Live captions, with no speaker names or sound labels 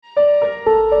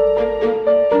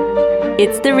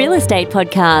It's the Real Estate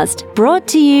Podcast, brought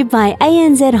to you by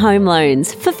ANZ Home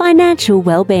Loans for financial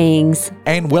well-beings.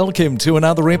 And welcome to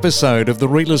another episode of the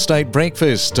Real Estate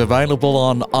Breakfast, available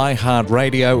on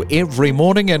iHeartRadio every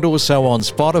morning and also on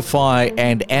Spotify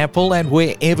and Apple and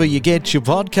wherever you get your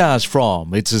podcast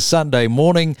from. It's a Sunday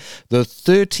morning, the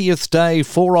 30th day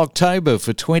for October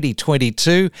for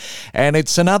 2022, and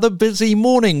it's another busy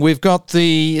morning. We've got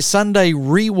the Sunday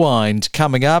Rewind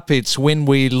coming up. It's when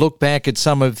we look back at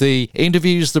some of the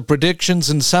interviews, the predictions,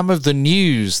 and some of the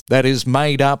news that has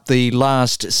made up the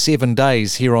last 7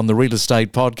 days here on the Real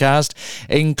Estate Podcast,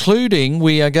 including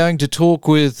we are going to talk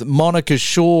with Monica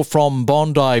Shaw from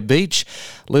Bondi Beach.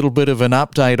 A little bit of an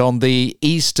update on the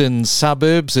eastern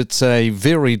suburbs. It's a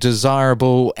very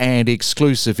desirable and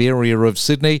exclusive area of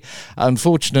Sydney.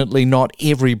 Unfortunately, not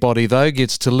everybody, though,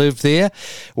 gets to live there.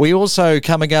 We also,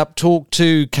 coming up, talk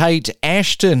to Kate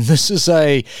Ashton. This is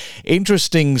a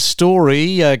interesting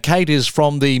story. Kate is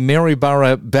from the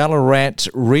Maryborough Ballarat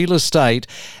Real Estate,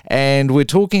 and we're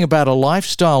talking about a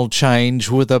lifestyle change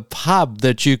with a pub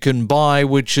that you can buy,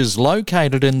 which is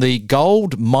located in the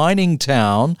gold mining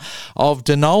town of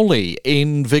Denali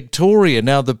in Victoria.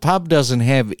 Now, the pub doesn't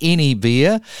have any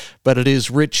beer, but it is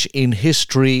rich in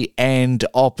history and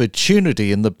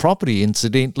opportunity, and the property,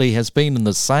 incidentally, has been in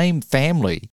the same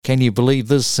family. Can you believe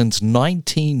this? Since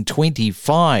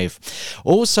 1925.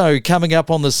 Also, coming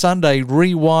up on the Sunday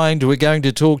Rewind, we're going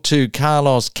to talk to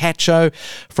Carlos Cacho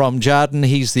from Jarden.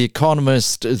 He's the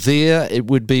economist there. It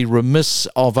would be remiss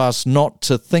of us not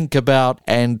to think about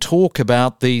and talk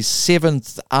about the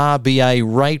 7th RBA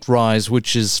rate rise,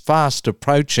 which is fast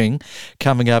approaching,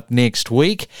 coming up next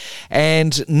week.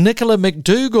 And Nicola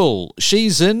McDougall,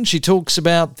 she's in. She talks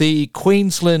about the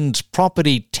Queensland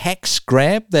property tax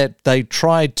grab that they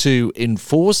tried to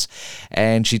enforce,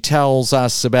 and she tells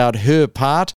us about her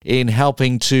part in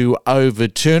helping to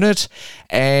overturn it.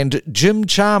 And Jim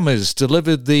Chalmers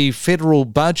delivered the federal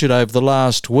budget over the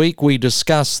last week. We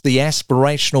discussed the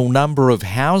aspirational number of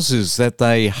houses that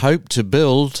they hope to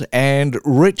build, and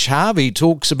Rich Harvey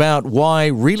talks about why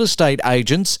real estate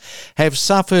agents have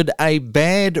suffered a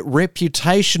bad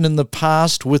reputation in the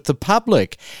past with the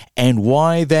public and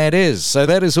why that is. So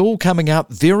that is all coming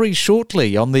up very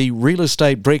shortly on the Real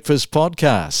Estate Breakfast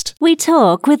Podcast. We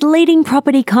talk with leading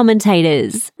property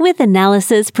commentators with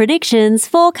analysis, predictions,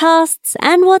 forecasts,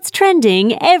 and what's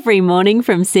trending every morning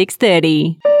from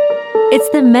 6:30. It's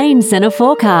the Main Centre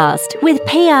Forecast with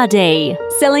PRD,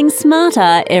 selling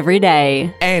smarter every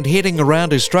day. And heading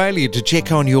around Australia to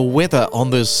check on your weather on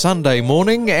this Sunday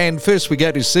morning. And first we go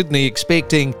to Sydney,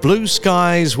 expecting blue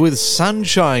skies with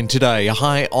sunshine today, a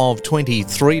high of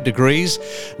 23 degrees.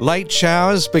 Late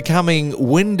showers becoming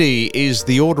windy is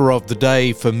the order of the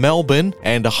day for Melbourne,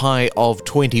 and a high of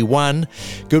 21.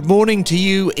 Good morning to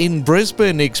you in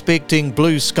Brisbane, expecting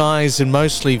blue skies and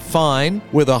mostly fine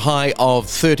with a high of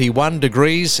 31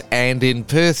 degrees, and in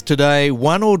Perth today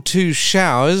 1 or 2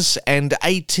 showers and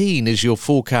 18 is your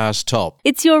forecast top.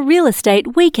 It's your Real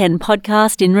Estate Weekend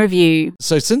Podcast in review.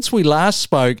 So since we last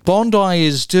spoke, Bondi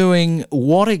is doing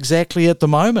what exactly at the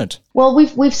moment? Well,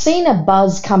 we've seen a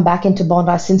buzz come back into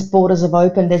Bondi since borders have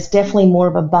opened. There's definitely more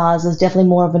of a buzz. There's definitely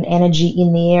more of an energy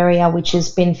in the area, which has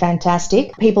been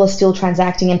fantastic. People are still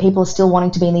transacting and people are still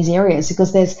wanting to be in these areas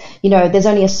because there's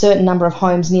only a certain number of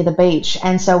homes near the beach.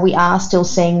 And so we are still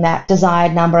seeing that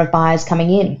desired number of buyers coming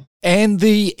in. And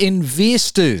the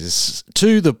investors,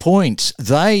 to the point,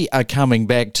 they are coming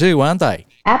back too, aren't they?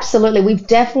 Absolutely. We've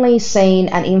definitely seen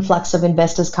an influx of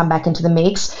investors come back into the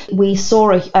mix. We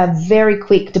saw a very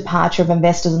quick departure of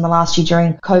investors in the last year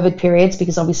during COVID periods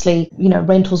because obviously,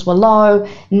 rentals were low.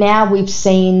 Now we've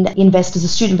seen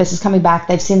student investors coming back.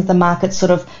 They've seen that the market sort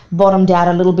of bottomed out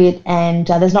a little bit and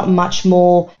there's not much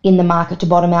more in the market to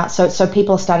bottom out. So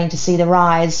people are starting to see the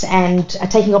rise and are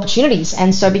taking opportunities.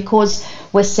 And so because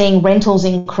we're seeing rentals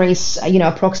increase,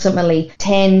 approximately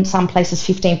 10, some places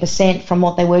 15% from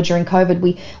what they were during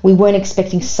COVID, we weren't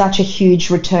expecting such a huge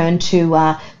return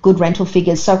to good rental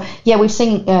figures. So, yeah, we've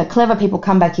seen clever people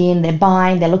come back in. They're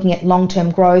buying. They're looking at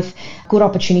long-term growth, good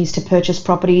opportunities to purchase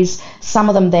properties. Some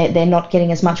of them, they're not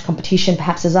getting as much competition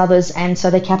perhaps as others, and so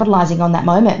they're capitalising on that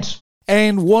moment.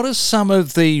 And what are some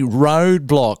of the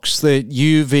roadblocks that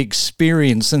you've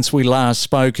experienced since we last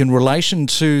spoke in relation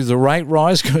to the rate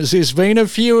rise? Because there's been a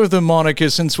few of them, Monica,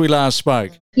 since we last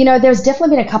spoke. There's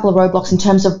definitely been a couple of roadblocks in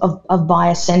terms of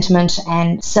buyer sentiment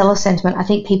and seller sentiment. I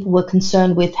think people were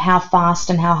concerned with how fast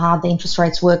and how hard the interest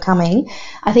rates were coming.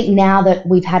 I think now that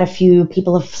we've had a few,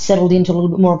 people have settled into a little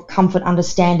bit more of comfort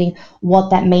understanding what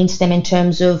that means to them in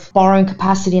terms of borrowing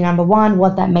capacity, number one,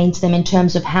 what that means to them in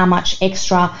terms of how much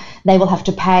extra they will have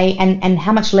to pay and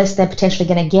how much less they're potentially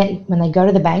going to get when they go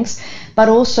to the banks. But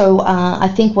also, I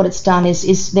think what it's done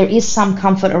is there is some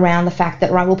comfort around the fact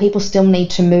that, right, well, people still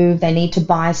need to move, they need to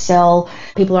buy, sell,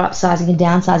 people are upsizing and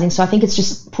downsizing. So I think it's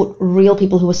just put real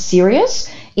people who are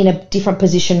serious in a different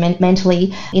position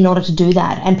mentally in order to do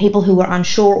that. And people who are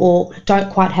unsure or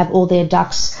don't quite have all their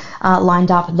ducks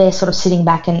lined up, they're sort of sitting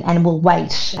back and will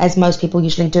wait, as most people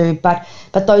usually do. But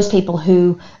those people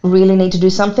who really need to do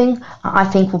something, I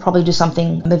think will probably do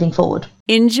something moving forward.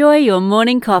 Enjoy your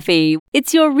morning coffee.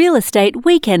 It's your Real Estate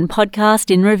Weekend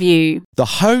podcast in review. The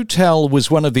hotel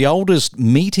was one of the oldest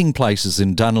meeting places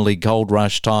in Dunolly Gold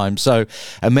Rush time. So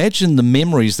imagine the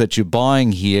memories that you're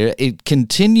buying here. It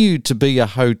continued to be a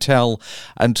hotel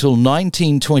until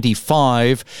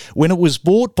 1925 when it was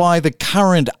bought by the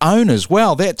current owners.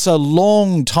 Wow, that's a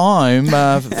long time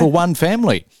for one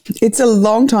family. It's a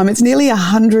long time. It's nearly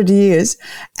 100 years.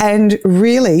 And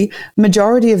really,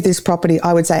 majority of this property,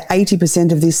 I would say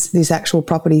 80% of this actual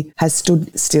property has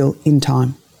stood still in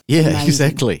time. Yeah, Amazing.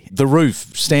 Exactly. The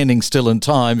roof standing still in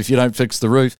time if you don't fix the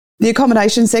roof. The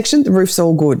accommodation section, the roof's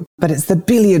all good, but it's the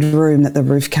billiard room that the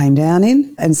roof came down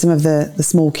in and some of the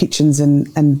small kitchens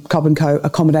and Cobb & Co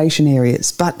accommodation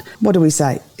areas. But what do we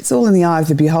say? It's all in the eye of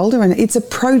the beholder, and it's a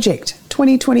project,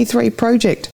 2023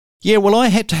 project. Yeah, well, I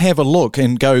had to have a look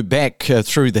and go back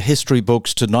through the history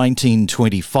books to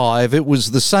 1925. It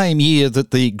was the same year that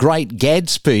The Great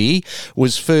Gatsby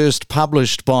was first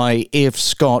published by F.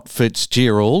 Scott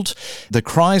Fitzgerald. The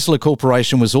Chrysler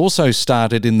Corporation was also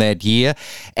started in that year,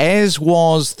 as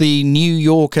was the New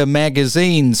Yorker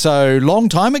magazine. So, long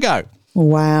time ago.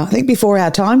 Wow. I think before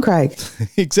our time, Craig.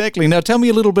 Exactly. Now, tell me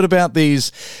a little bit about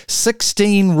these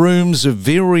 16 rooms of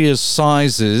various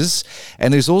sizes,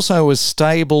 and there's also a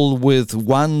stable with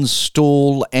one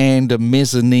stall and a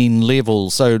mezzanine level,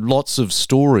 so lots of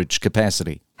storage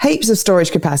capacity. Heaps of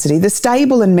storage capacity. The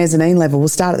stable and mezzanine level will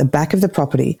start at the back of the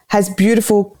property. Has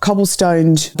beautiful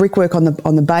cobblestoned brickwork on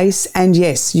the base, and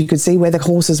yes, you could see where the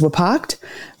horses were parked,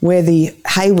 where the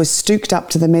hay was stooked up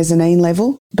to the mezzanine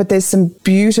level. But there's some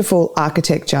beautiful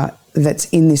architecture that's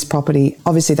in this property.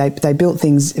 Obviously, they built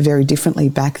things very differently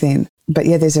back then. But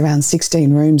yeah, there's around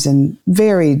 16 rooms and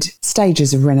varied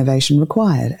stages of renovation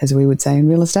required, as we would say in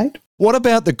real estate. What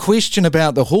about the question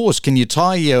about the horse? Can you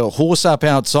tie your horse up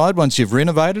outside once you've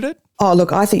renovated it? Oh,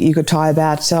 look, I think you could tie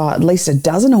about at least a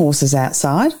dozen horses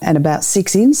outside and about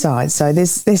 6 inside. So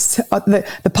there's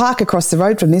the park across the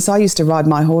road from this. I used to ride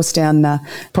my horse down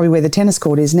probably where the tennis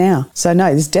court is now. So no,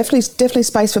 there's definitely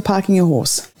space for parking your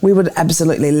horse. We would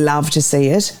absolutely love to see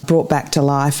it brought back to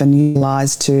life and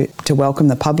utilised to welcome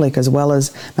the public as well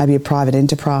as maybe a private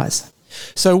enterprise.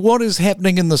 So what is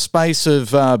happening in the space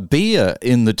of beer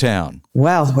in the town?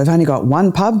 Well, we've only got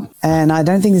one pub and I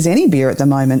don't think there's any beer at the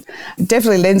moment. It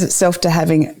definitely lends itself to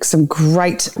having some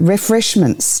great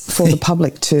refreshments for the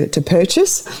public to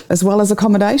purchase as well as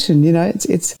accommodation. You know,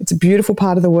 it's a beautiful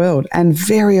part of the world and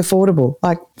very affordable,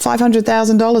 like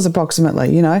 $500,000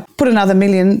 approximately, you know. Put another $1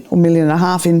 million or $1.5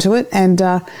 million into it and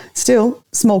still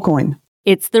small coin.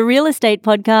 It's the Real Estate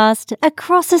Podcast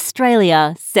across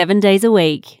Australia, 7 days a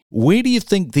week. Where do you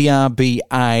think the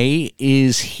RBA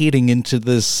is heading into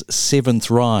this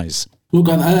seventh rise? Look,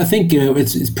 I think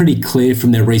it's pretty clear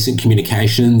from their recent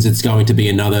communications it's going to be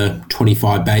another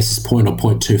 25 basis point or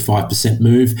 0.25%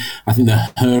 move. I think the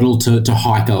hurdle to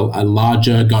hike a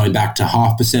larger, going back to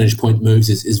half percentage point moves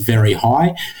is very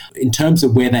high. In terms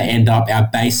of where they end up, our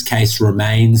base case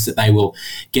remains that they will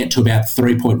get to about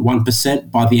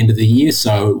 3.1% by the end of the year.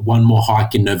 So one more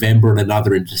hike in November and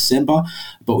another in December.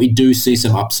 But we do see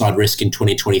some upside risk in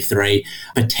 2023,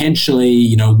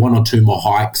 potentially, one or two more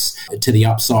hikes to the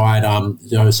upside,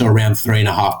 so around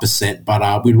 3.5%.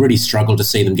 But we really struggle to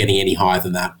see them getting any higher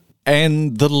than that.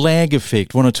 And the lag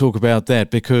effect, I want to talk about that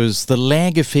because the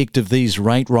lag effect of these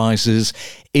rate rises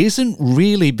isn't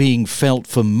really being felt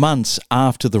for months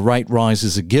after the rate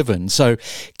rises are given. So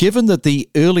given that the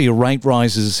earlier rate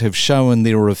rises have shown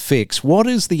their effects, what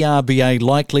is the RBA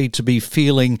likely to be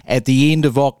feeling at the end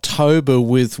of October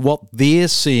with what they're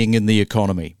seeing in the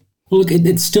economy? Well, look,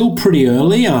 it's still pretty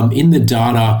early. In the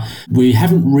data, we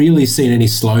haven't really seen any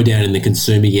slowdown in the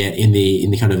consumer yet in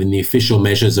the official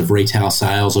measures of retail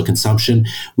sales or consumption.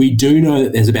 We do know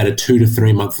that there's about a 2 to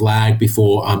 3 month lag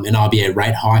before an RBA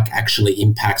rate hike actually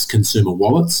impacts consumer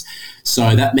wallets.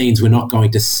 So that means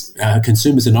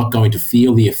consumers are not going to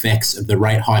feel the effects of the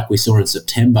rate hike we saw in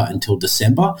September until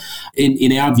December.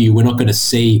 In our view, we're not going to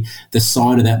see the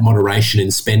sign of that moderation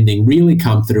in spending really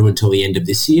come through until the end of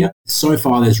this year. So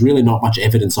far, there's really not much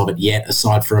evidence of it yet,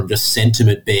 aside from just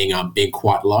sentiment being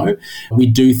quite low. We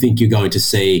do think you're going to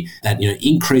see that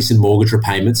increase in mortgage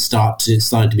repayments starting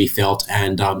to be felt,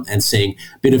 and seeing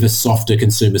a bit of a softer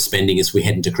consumer spending as we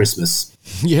head into Christmas.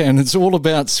 Yeah, and it's all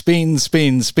about spends.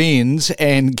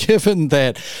 And given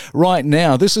that right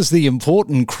now this is the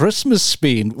important Christmas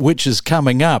spend which is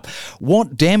coming up,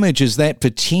 what damage is that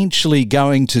potentially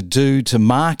going to do to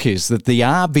markets that the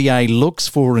RBA looks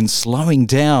for in slowing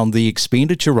down the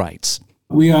expenditure rates?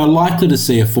 We are likely to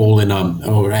see a fall in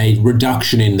or a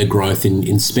reduction in the growth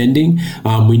in spending.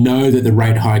 We know that the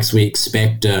rate hikes we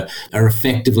expect are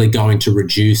effectively going to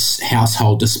reduce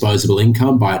household disposable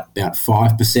income by about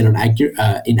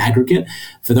 5% in aggregate.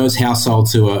 For those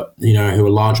households who are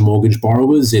large mortgage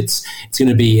borrowers, it's going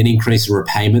to be an increase in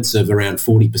repayments of around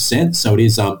 40%. So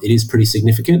it is pretty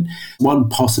significant. One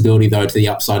possibility, though, to the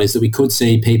upside is that we could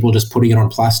see people just putting it on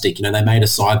plastic. They may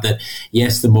decide that,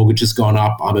 yes, the mortgage has gone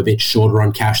up, I'm a bit shorter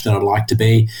on cash than I'd like to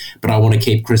be, but I want to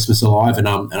keep Christmas alive, and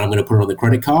I'm going to put it on the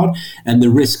credit card. And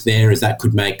the risk there is that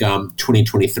could make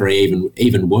 2023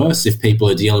 even worse if people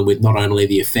are dealing with not only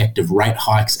the effect of rate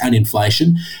hikes and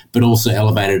inflation, but also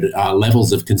elevated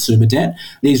levels of consumer debt.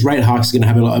 These rate hikes are going to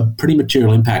have a pretty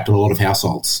material impact on a lot of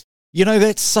households.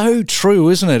 That's so true,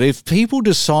 isn't it? If people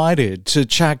decided to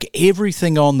chuck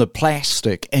everything on the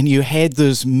plastic and you had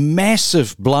this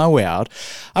massive blowout,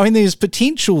 there's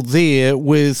potential there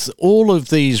with all of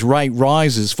these rate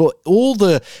rises for all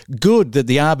the good that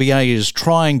the RBA is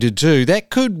trying to do. That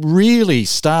could really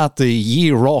start the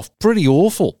year off pretty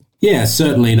awful. Yeah,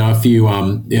 certainly. If you,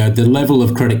 the level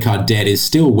of credit card debt is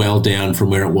still well down from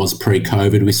where it was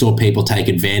pre-COVID. We saw people take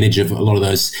advantage of a lot of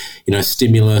those,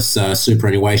 stimulus,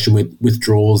 superannuation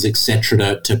withdrawals,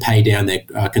 etc., to pay down their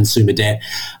consumer debt.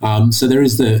 So there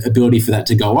is the ability for that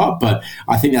to go up, but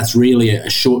I think that's really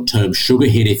a short-term sugar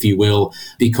hit, if you will,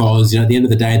 because at the end of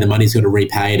the day, the money's got to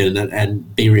repaid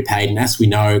and be repaid. And as we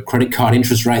know, credit card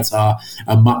interest rates are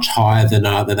much higher than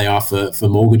they are for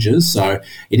mortgages. So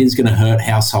it is going to hurt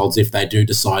households if they do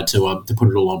decide to put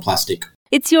it all on plastic.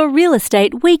 It's your Real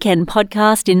Estate Weekend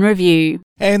podcast in review.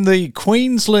 And the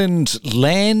Queensland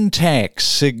land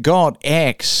tax, it got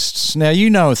axed. Now, you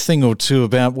know a thing or two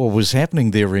about what was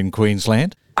happening there in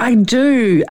Queensland. I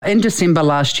do. In December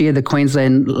last year, the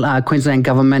Queensland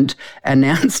government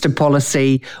announced a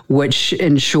policy which,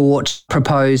 in short,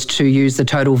 proposed to use the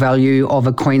total value of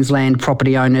a Queensland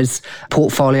property owner's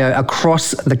portfolio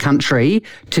across the country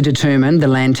to determine the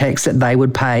land tax that they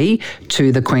would pay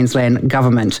to the Queensland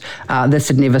government. This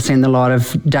had never seen the light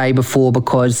of day before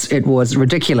because it was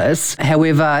ridiculous.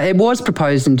 However, it was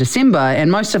proposed in December,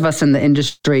 and most of us in the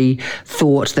industry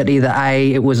thought that either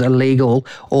A, it was illegal,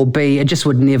 or B, it just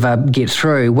would never get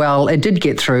through. Well, it did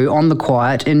get through on the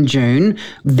quiet in June.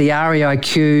 The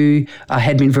REIQ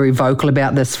had been very vocal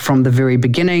about this from the very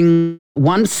beginning.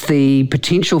 Once the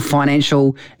potential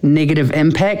financial negative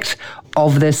impact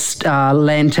of this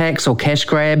land tax or cash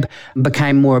grab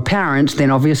became more apparent, then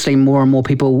obviously more and more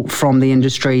people from the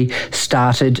industry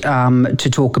started to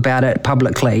talk about it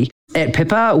publicly. At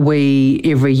Pippa, we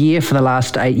every year for the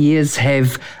last 8 years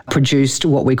have produced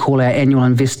what we call our annual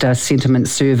investor sentiment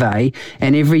survey.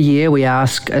 And every year we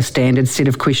ask a standard set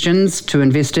of questions to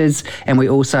investors, and we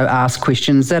also ask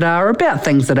questions that are about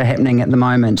things that are happening at the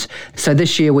moment. So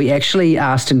this year we actually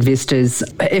asked investors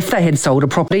if they had sold a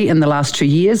property in the last 2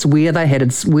 years, where they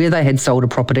had sold a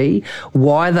property,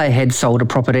 why they had sold a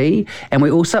property, and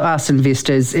we also asked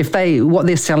investors what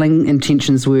their selling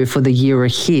intentions were for the year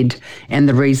ahead and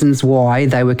the reasons why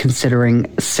they were considering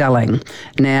selling.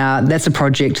 Now, that's a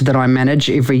project that I manage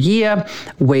every year.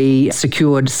 We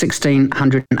secured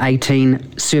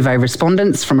 1,618 survey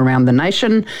respondents from around the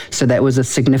nation, so that was a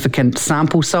significant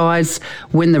sample size.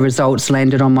 When the results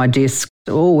landed on my desk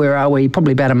where are we?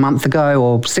 Probably about a month ago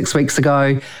or 6 weeks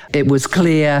ago, it was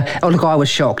clear. Oh, look, I was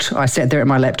shocked. I sat there at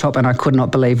my laptop and I could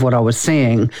not believe what I was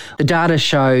seeing. The data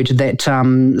showed that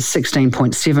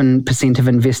 16.7% of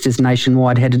investors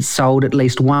nationwide had sold at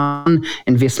least one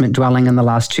investment dwelling in the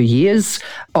last 2 years.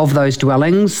 Of those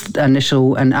dwellings,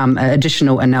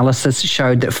 additional analysis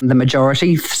showed that the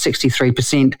majority,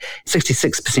 66%,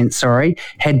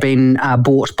 had been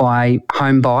bought by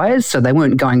home buyers, so they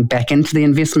weren't going back into the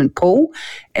investment pool.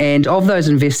 And of those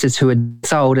investors who had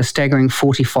sold, a staggering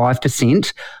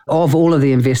 45% of all of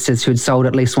the investors who had sold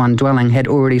at least one dwelling had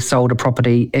already sold a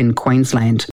property in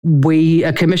Queensland. We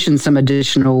commissioned some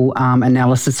additional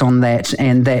analysis on that,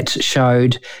 and that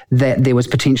showed that there was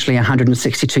potentially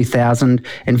 162,000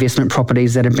 investment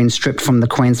properties that had been stripped from the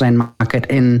Queensland market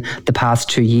in the past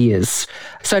 2 years.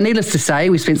 So needless to say,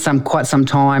 we spent quite some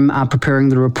time preparing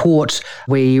the report.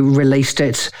 We released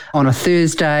it on a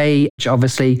Thursday, which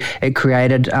obviously it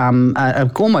created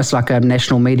almost like a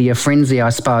national media frenzy, I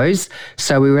suppose.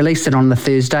 So we released it on the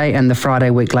Thursday, and the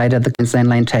Friday week later, the Queensland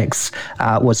land tax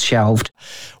was shelved.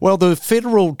 Well, the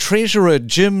Federal Treasurer,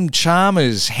 Jim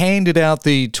Chalmers, handed out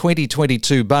the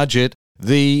 2022 budget.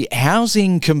 The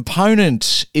housing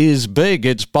component is big,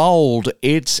 it's bold,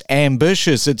 it's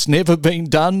ambitious, it's never been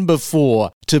done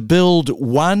before. To build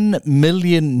 1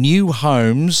 million new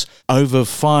homes over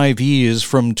 5 years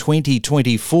from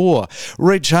 2024.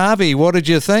 Rich Harvey, what did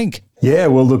you think? Yeah,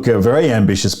 well, look, a very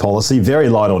ambitious policy, very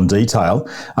light on detail.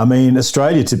 I mean,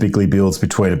 Australia typically builds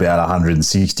between about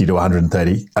 160 to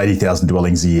 80,000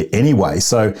 dwellings a year anyway.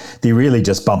 So they're really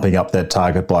just bumping up that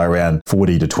target by around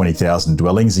 40 to 20,000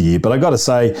 dwellings a year. But I got to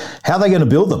say, how are they going to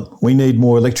build them? We need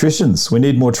more electricians. We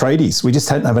need more tradies. We just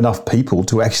don't have enough people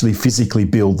to actually physically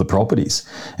build the properties.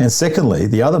 And secondly,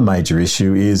 the other major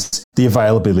issue is the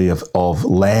availability of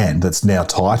land that's now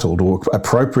titled or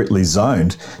appropriately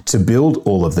zoned to build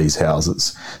all of these houses.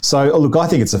 So, look, I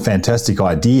think it's a fantastic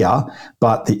idea,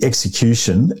 but the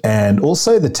execution and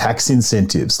also the tax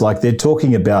incentives, like they're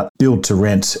talking about build to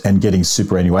rent and getting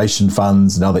superannuation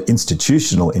funds and other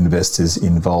institutional investors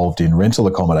involved in rental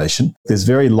accommodation. There's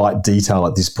very light detail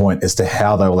at this point as to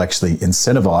how they will actually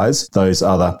incentivise those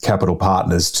other capital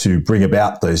partners to bring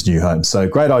about those new homes. So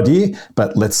great idea,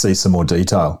 but let's see some more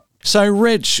detail. So,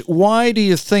 Rich, why do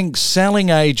you think selling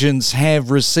agents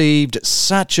have received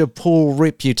such a poor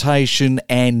reputation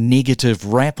and negative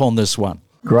rap on this one?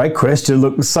 Great question.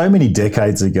 Look, so many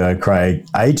decades ago, Craig,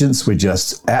 agents were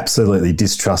just absolutely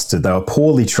distrusted. They were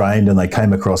poorly trained and they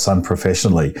came across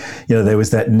unprofessionally. You know, there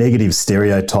was that negative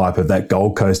stereotype of that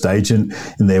Gold Coast agent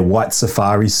in their white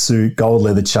safari suit, gold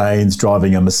leather chains,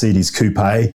 driving a Mercedes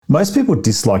coupe. Most people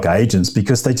dislike agents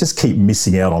because they just keep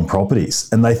missing out on properties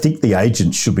and they think the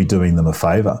agent should be doing them a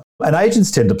favour. And agents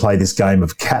tend to play this game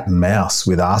of cat and mouse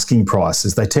with asking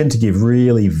prices. They tend to give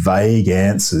really vague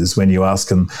answers when you ask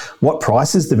them, what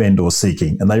price is the vendor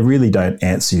seeking? And they really don't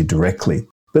answer you directly.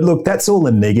 But look, that's all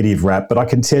a negative rap, but I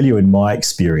can tell you in my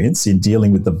experience in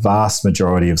dealing with the vast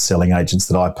majority of selling agents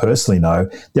that I personally know,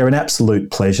 they're an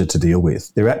absolute pleasure to deal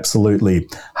with. They're absolutely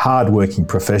hardworking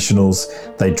professionals.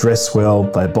 They dress well,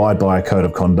 they abide by a code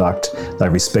of conduct, they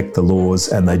respect the laws,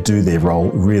 and they do their role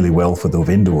really well for the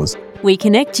vendors. We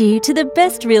connect you to the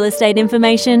best real estate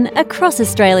information across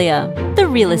Australia. The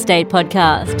Real Estate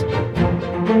Podcast.